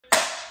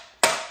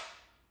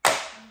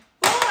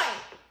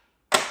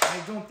I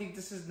don't think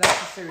this is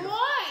necessary Boy!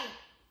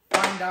 to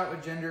find out a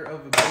gender of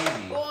a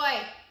baby. Boy!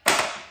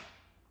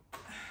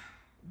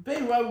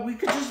 Babe, well, we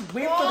could just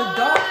wait for the Boy!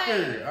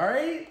 doctor,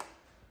 alright?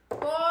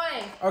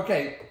 Boy!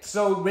 Okay,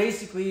 so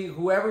basically,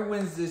 whoever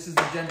wins this is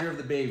the gender of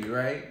the baby,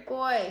 right?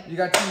 Boy! You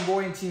got team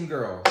boy and team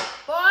girl.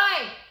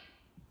 Boy!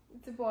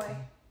 It's a boy.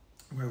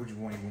 Where would you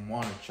even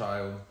want a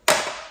child?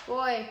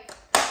 Boy!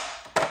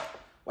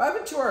 What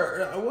happened to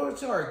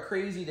our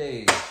crazy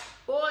days?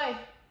 Boy!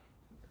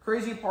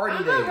 Crazy party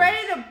I'm days. about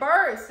ready to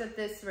burst at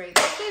this rate.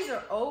 Those days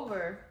are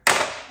over.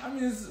 I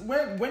mean,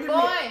 when did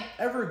Boy. we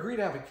ever agree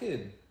to have a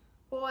kid?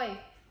 Boy.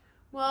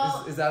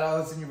 Well, Is that all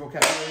that's in your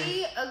vocabulary?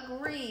 we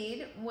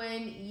agreed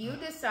when you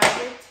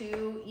decided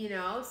to, you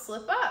know,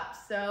 slip up.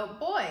 So,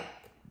 boy.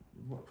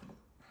 No,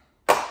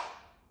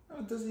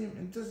 it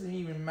doesn't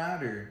even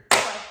matter.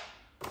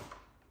 Boy.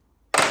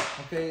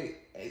 Okay,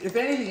 if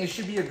anything, it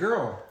should be a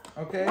girl.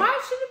 Okay. Why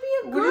should it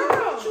be a girl?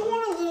 Don't you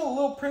want a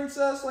little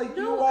princess like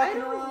you No, walking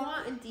I don't around?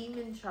 want a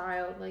demon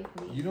child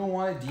like me. You don't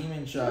want a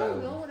demon You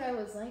child. don't know what I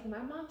was like. My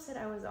mom said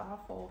I was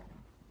awful.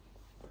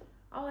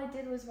 All I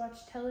did was watch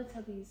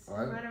Teletubbies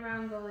and run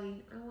around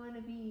going, I want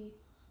to be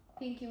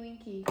Pinky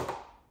Winky.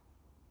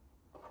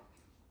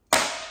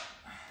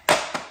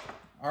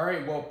 All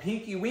right, well,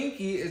 Pinky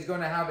Winky is going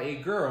to have a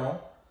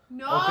girl.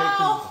 No!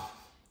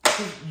 Okay,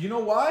 cause you know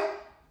why?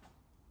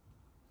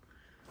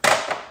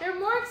 They're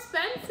more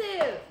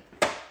expensive.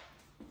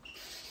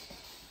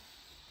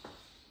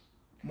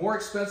 More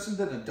expensive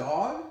than a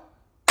dog?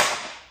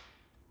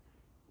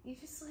 You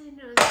just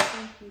landed on the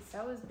Pinkies.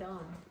 That was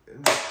dumb.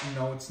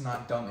 No, it's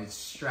not dumb. It's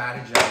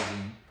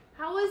strategizing.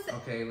 How is it?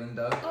 Okay,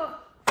 Linda. Oh,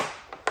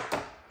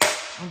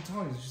 I'm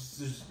telling you,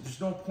 there's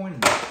no point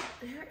in this.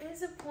 there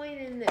is a point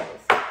in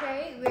this,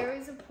 okay? There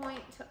is a point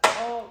to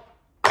all.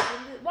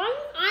 Why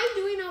am I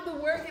doing all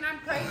the work and I'm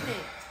pregnant?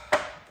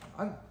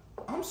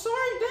 I'm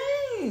sorry,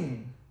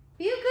 dang.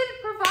 Be a good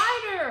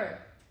provider.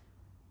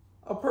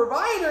 A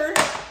provider?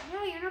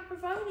 Yeah, you're not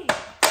providing.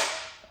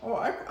 Oh,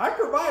 I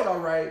provide, all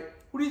right.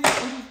 Who do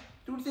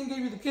you think gave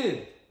you the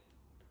kid?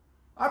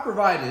 I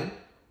provided.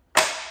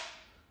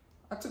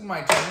 I took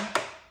my turn.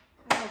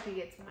 I hope he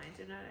gets my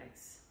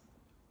genetics.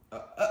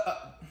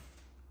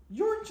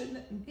 Your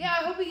genetic. Yeah,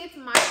 I hope he gets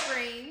my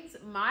brains.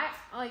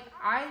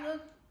 I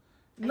look.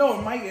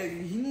 No,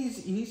 he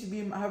needs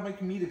to have my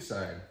comedic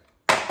side.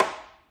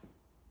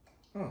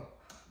 Oh,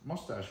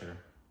 mustache hair.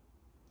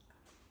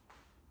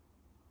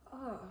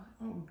 Oh.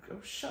 Oh,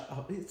 shut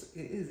up! It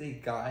is a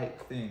guy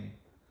thing.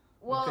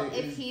 Well, Okay,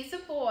 if he's a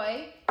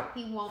boy,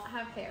 he won't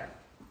have hair.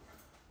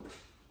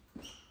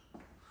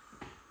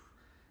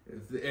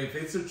 If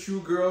it's a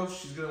true girl,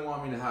 she's gonna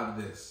want me to have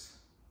this.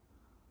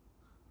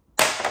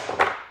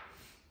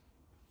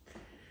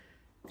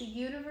 The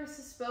universe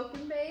has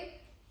spoken, babe.